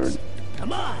like system a works. turd.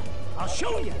 Come on, I'll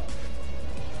show you.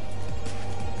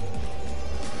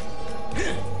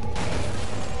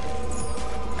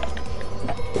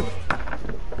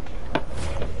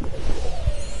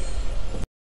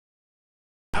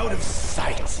 Out of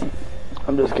sight.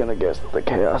 I'm just gonna guess that the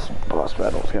Chaos boss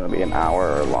battle is gonna be an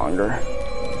hour or longer.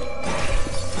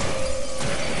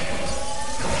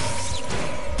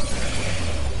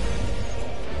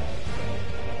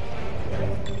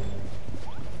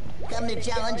 Come to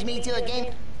challenge me to a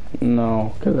game?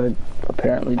 No, because I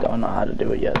apparently don't know how to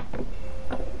do it yet.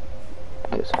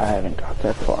 Because I haven't got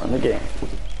that far in the game.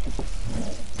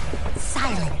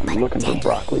 Silent I'm looking for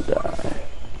Broccoli Guy.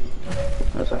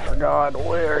 Because I forgot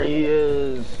where he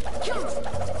is.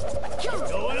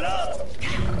 Going up.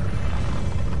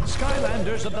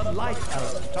 Skylanders of the Light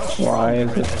Element are Why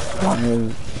is it? stronger in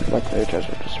this Why is like the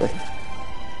treasure just right?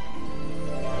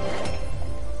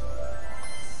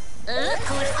 Look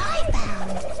what I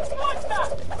found! What the?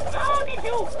 How did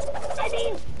you? I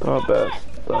mean... The best.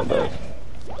 The best.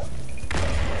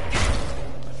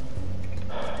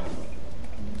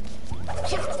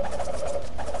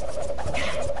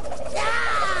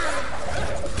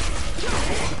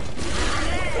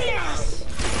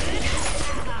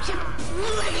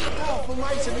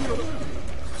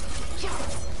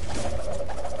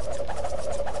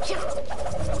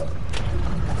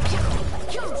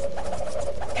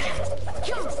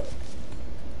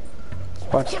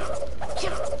 What?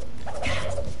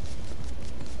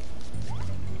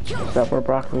 Is that where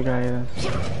Broccoli Guy is?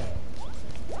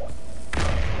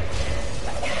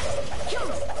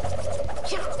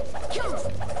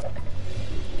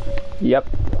 Yep.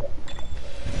 1,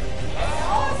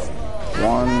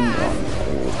 2,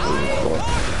 3, 4.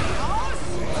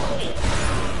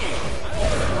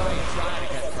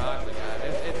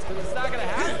 It's not gonna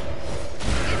happen.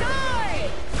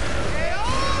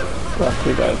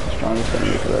 Broccoli Guy is the strongest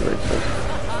enemy to ever exist.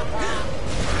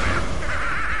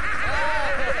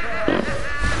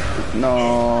 No,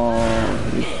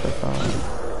 you took off.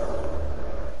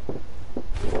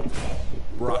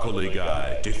 Broccoli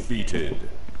Guy defeated.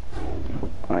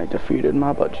 I defeated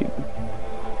my butt cheek.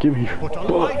 Give me your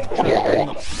butt.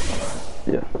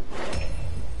 Yeah.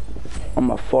 I'm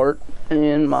a fart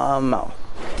in my mouth.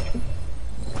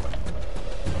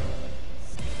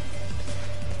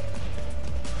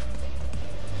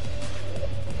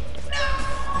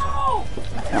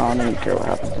 I don't even care what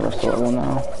happens to the rest of the level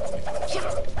now.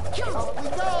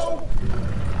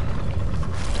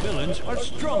 Villains are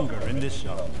stronger in this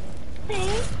zone. See? I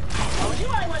told you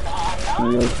I was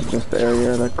awesome. Maybe this is just the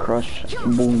area that crush.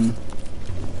 Boom.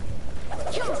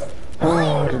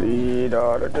 Oh, dude. Do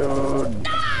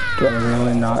I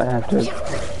really not have to?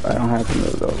 I don't have to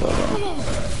move those over.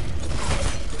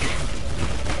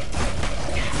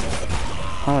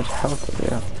 How much health do they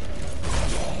have?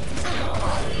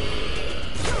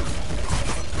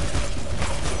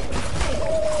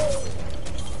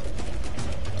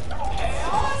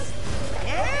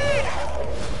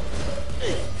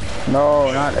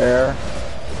 No, not air.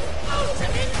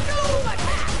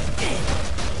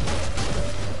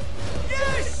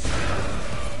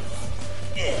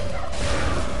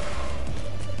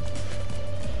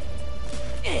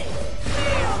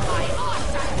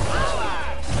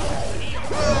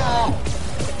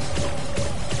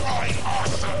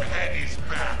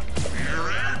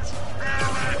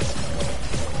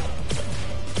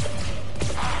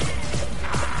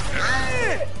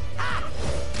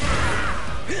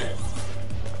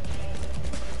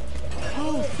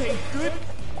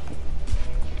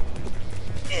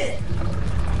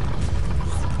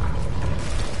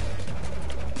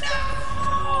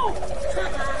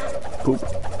 Poop.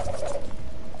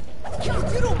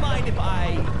 You don't mind if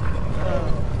I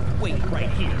wait right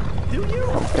here, do you?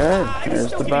 Okay,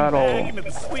 here's the battle. Back into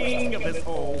the swing of this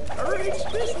whole courage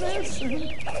business.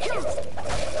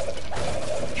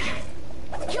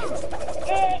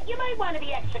 You might want to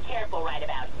be extra careful right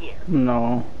about here.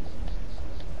 No.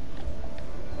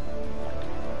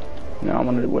 No, I'm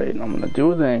gonna wait. I'm gonna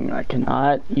do a thing. I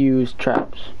cannot use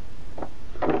traps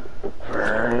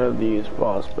for these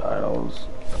boss battles.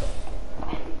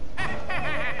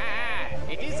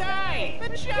 It is I,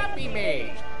 the Choppy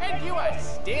Mage, and you are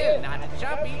still not a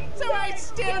Choppy, so I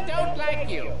still don't like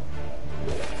you.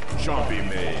 Choppy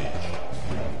Mage.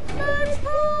 Let's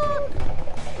rock!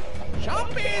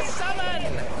 Choppy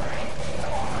summon!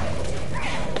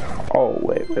 Oh,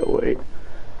 wait.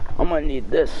 I'm gonna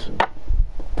need this.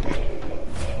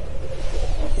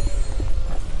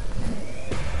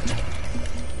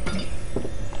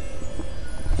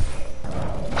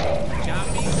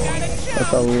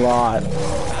 That's a lot. I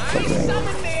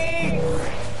summon thee!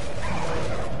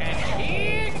 And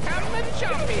here come the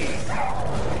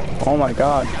Oh my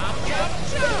god.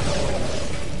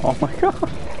 Oh my god.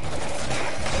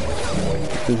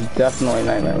 This is definitely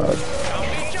nightmare mode.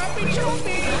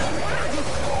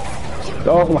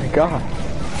 Oh my god.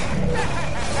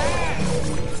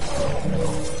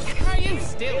 Are you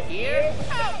still here?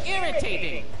 How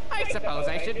irritating. I suppose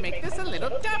I should make this a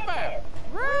little tougher.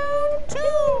 Round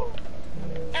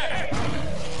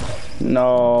 2.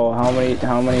 No, how many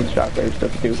shockwaves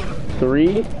does it do?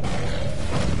 3?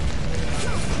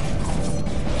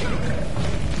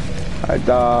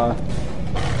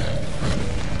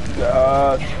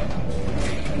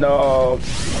 No,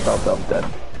 felt dead.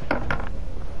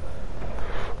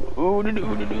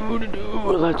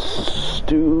 Let's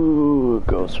do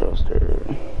Ghost Roaster.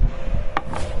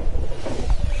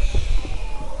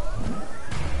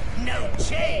 No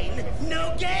chain,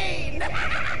 no gain.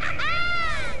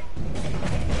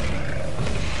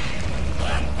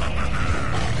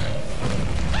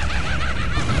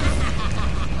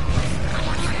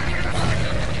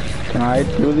 Can I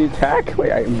do the attack?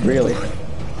 Wait, I really...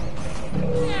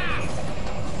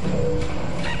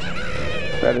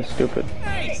 That is stupid.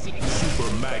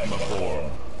 Super magma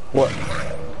form. What?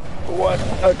 What?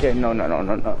 Okay, no.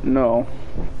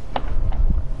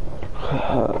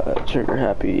 Trigger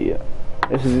happy.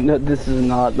 This is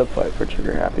not the fight for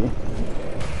trigger happy.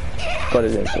 But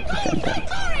it is at the same time.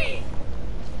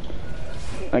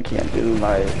 I can't do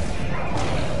my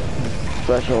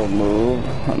special move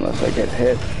unless I get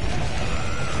hit.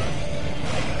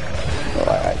 So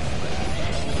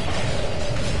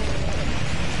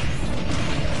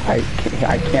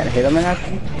I can't hit him in that.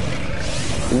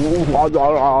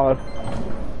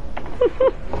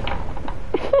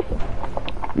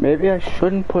 Maybe I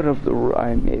shouldn't put up the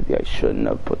maybe I shouldn't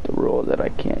have put the rule that I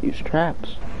can't use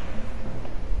traps.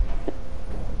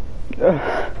 You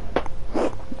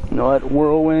know what,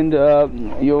 Whirlwind?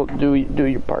 You'll do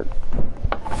your part.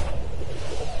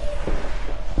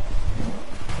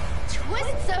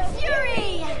 Twists of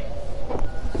fury!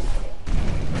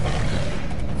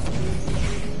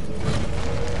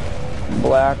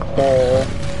 Black hole.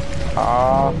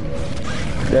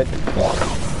 That.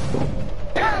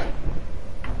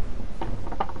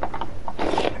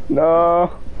 No.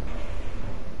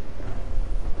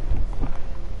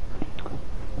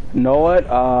 You know what?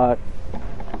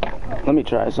 Let me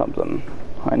try something.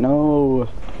 I know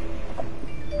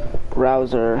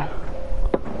Rouser,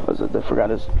 I forgot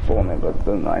his full name, but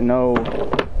then I know,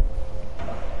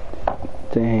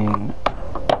 dang,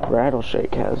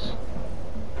 Rattleshake has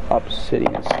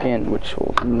obsidian skin, which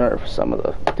will nerf some of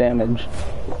the damage.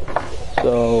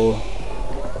 So,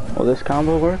 will this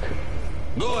combo work?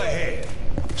 Go ahead.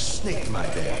 Snake my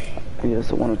day. He has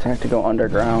the one attack to go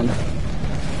underground.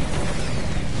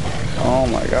 Oh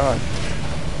my god.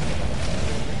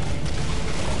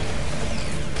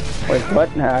 Wait, what?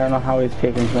 I don't know how he's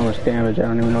taking so much damage. I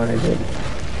don't even know what I did.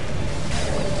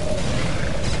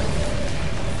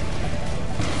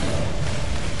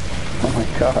 Oh my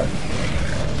god.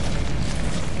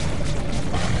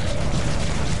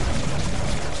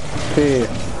 P.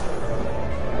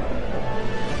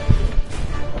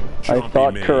 I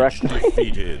thought correctly.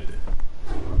 Defeated.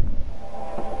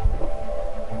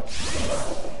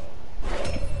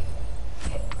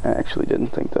 I actually didn't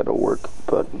think that'll work,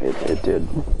 but it did.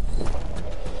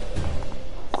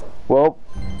 Well,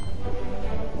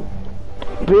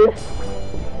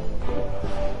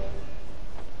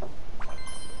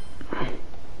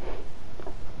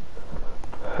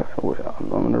 I'm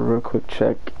gonna real quick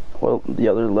check. Well, the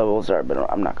other levels are, but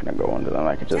I'm not gonna go into them.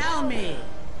 I could just Tell me.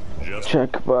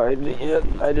 check by. Yeah,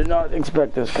 I did not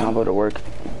expect this combo to work.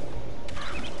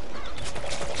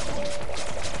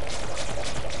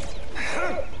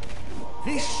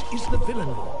 This is the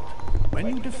villain vault. When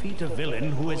you defeat a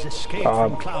villain who has escaped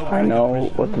from Cloud I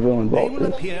know what the villain they vault will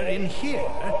is. appear in here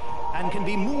and can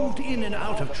be moved in and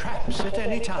out of traps at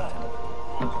any time.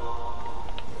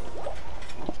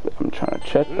 I'm trying to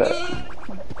check that.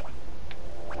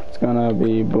 It's gonna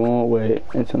be boom. Wait,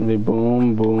 it's gonna be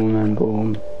boom, boom, and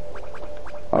boom.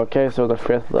 Okay, so the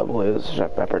 5th level is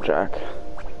Pepperjack.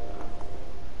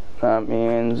 That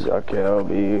means, okay, it'll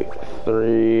be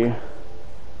 3,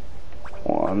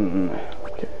 1,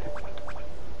 okay.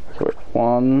 Okay, wait,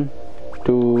 1,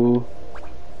 2,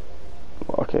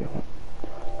 okay.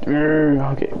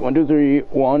 Okay, 1, 2, 3,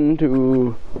 1,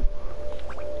 2,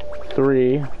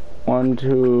 3, 1,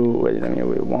 2, wait, let me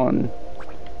wait, 1,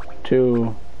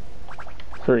 2,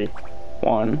 3,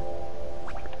 1,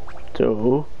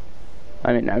 2,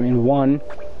 I mean 1,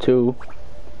 2,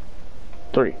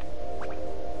 3.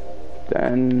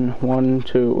 Then 1,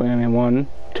 2, wait a minute, 1,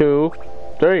 2,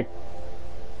 3.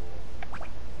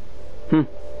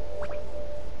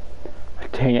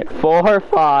 dang it. 4 or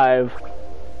 5.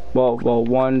 Well,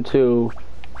 1, 2.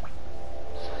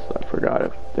 I forgot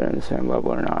if they're in the same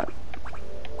level or not.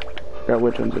 Forgot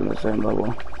which one's in the same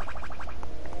level.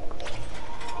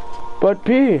 But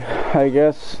P, I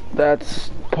guess that's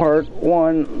part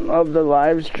 1 of the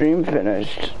live stream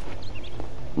finished.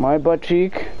 My butt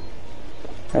cheek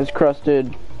has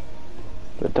crusted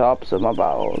the tops of my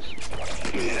bowels.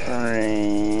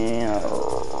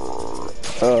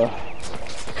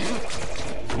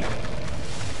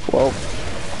 Well,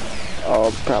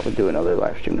 I'll probably do another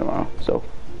live stream tomorrow, so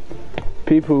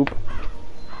pee poop.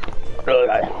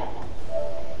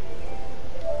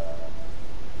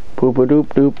 Poop a doop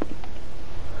doop.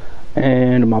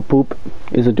 And my poop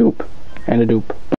is a doop and a doop.